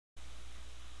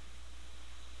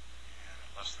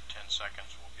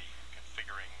seconds, we'll be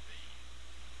configuring the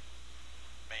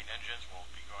main engines. We'll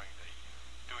be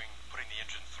putting the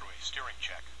engine through a steering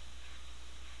check.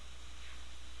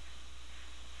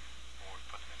 Or we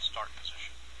put them in start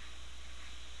position.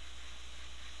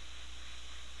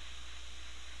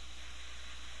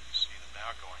 See them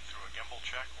now going through a gimbal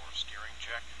check or a steering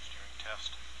check, steering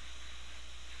test.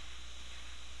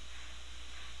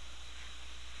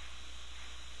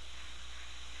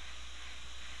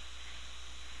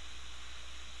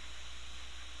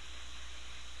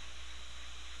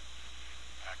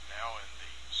 Now in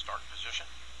the start position.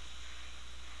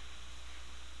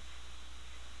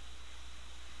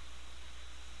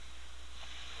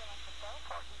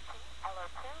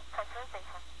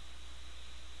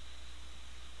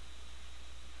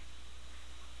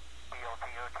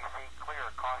 PLT-OTC clear.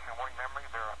 Caution warning memory.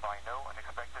 Verify no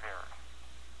unexpected errors.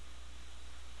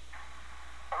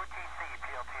 OTC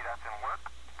PLT, that's in work.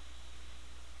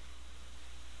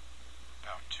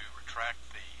 Now to retract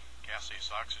the gaseous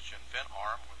oxygen vent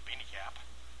arm with beanie cap.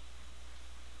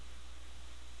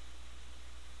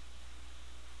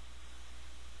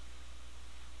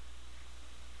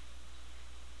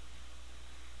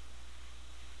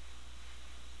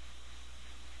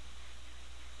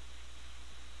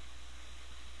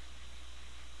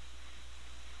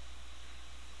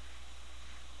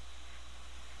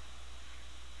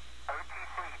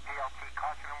 OTC PLT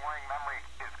caution warning memory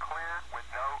is clear with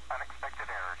no unexpected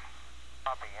errors.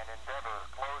 Copy, and Endeavor,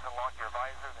 close and lock your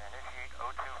visors and initiate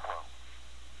O2 flow.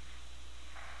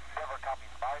 Endeavor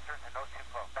copies visors and O2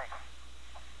 flow. Thanks.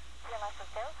 CLS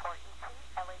is go for ET,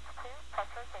 LH2,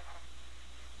 pressurization.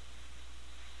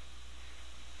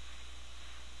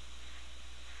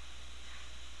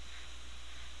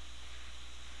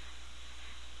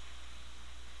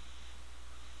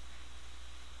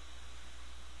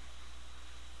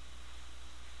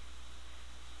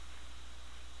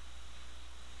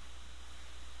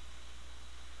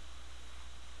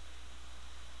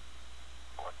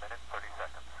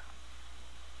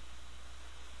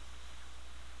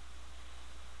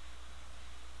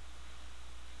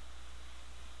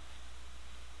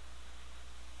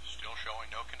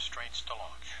 Showing no constraints to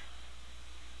launch.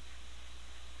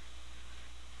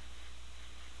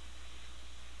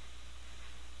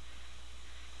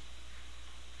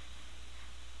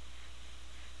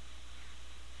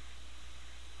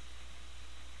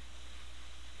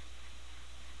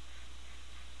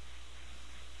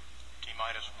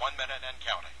 T-minus 1 minute and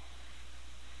counting.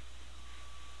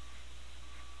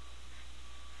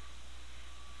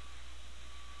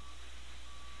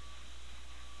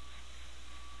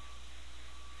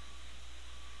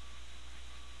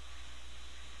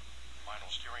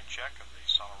 Steering check of the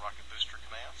solid rocket booster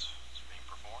commands is being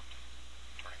performed.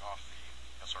 Turning off the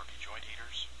SRB joint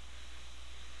heaters.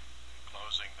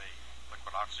 Closing the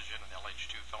liquid oxygen and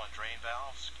LH2 fill and drain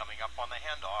valves. Coming up on the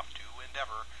handoff to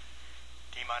Endeavor.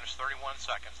 T-minus 31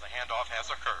 seconds. The handoff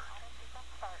has occurred.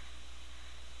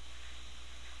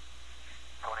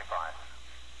 25.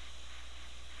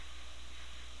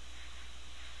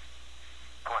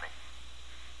 20.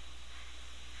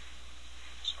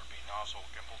 SRB nozzle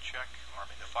gimbal check.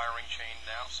 Arming the firing chain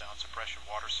now. Sound suppression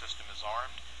water system is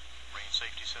armed. Range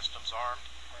safety systems armed.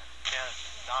 10,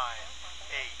 9,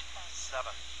 8, 7,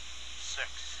 6,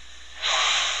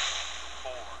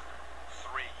 5, 4,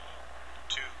 3,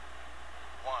 2,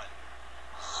 1,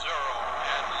 0.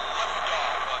 And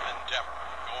liftoff of Endeavor,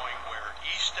 going where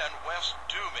east and west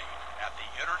do meet at the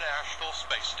International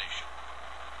Space Station.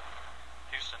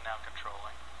 Houston now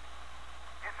controlling.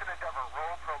 Houston Endeavor,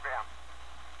 roll program.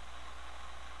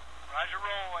 Roger,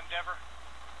 roll, Endeavor.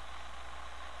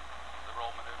 The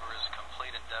roll maneuver is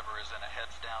complete. Endeavor is in a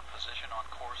heads-down position on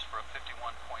course for a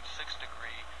 51.6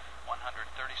 degree, 136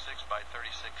 by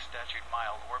 36 statute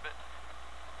mile orbit.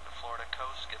 The Florida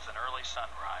coast gets an early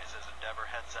sunrise as Endeavor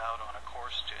heads out on a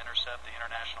course to intercept the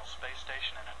International Space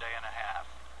Station in a day and a half.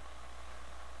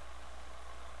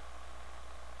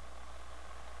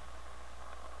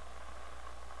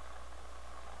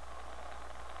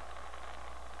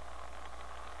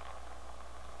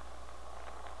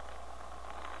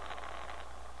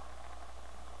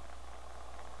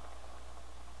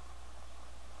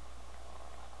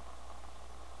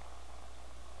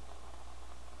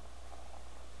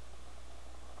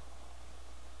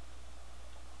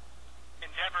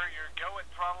 Endeavor, your go at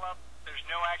throttle up. There's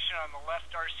no action on the left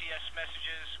RCS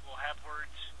messages. We'll have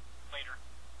words later.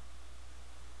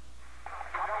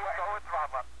 Go at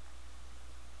throttle up.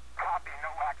 Copy,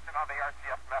 no action on the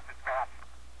RCS message pass.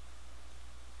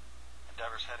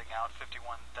 Endeavor's heading out 51,000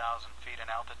 feet in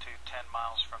altitude, 10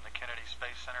 miles from the Kennedy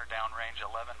Space Center, downrange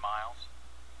 11 miles.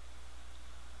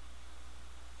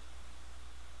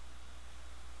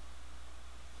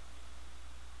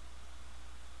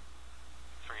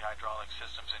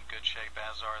 good shape,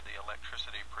 as are the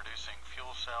electricity-producing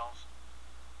fuel cells.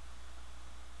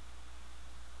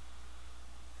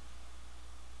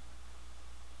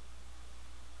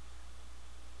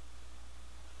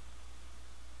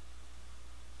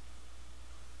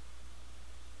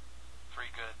 Three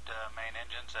good main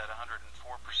engines at 104%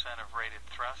 of rated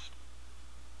thrust.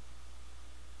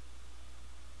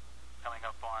 Coming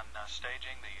up on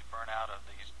staging, the burnout of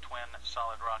these twin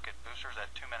solid rocket boosters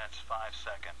at 2 minutes 5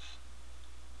 seconds.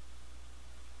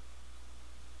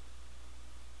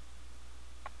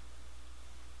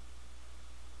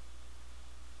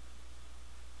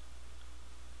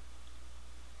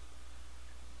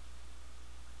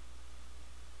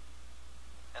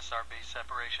 SRB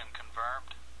separation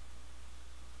confirmed.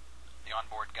 The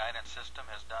onboard guidance system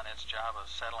has done its job of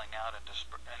settling out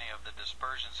any of the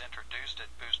dispersions introduced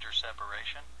at booster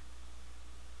separation.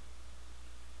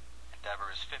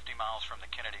 Endeavour is 50 miles from the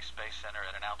Kennedy Space Center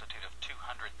at an altitude of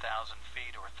 200,000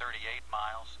 feet or 38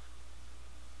 miles,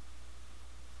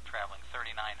 traveling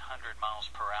 3,900 miles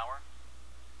per hour.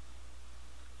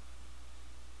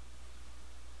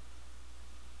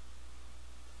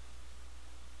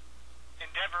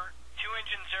 Endeavour,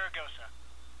 2-engine Zaragoza.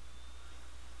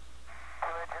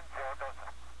 2-engine Zaragoza.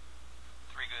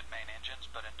 Three good main engines,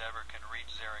 but Endeavour can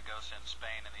reach Zaragoza in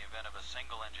Spain in the event of a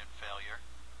single engine failure.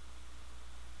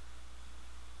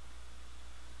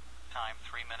 Time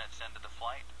 3 minutes into the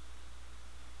flight.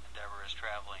 Endeavour is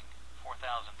traveling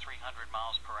 4,300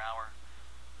 miles per hour,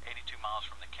 82 miles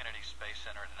from the Kennedy Space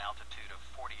Center at an altitude of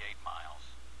 48 miles.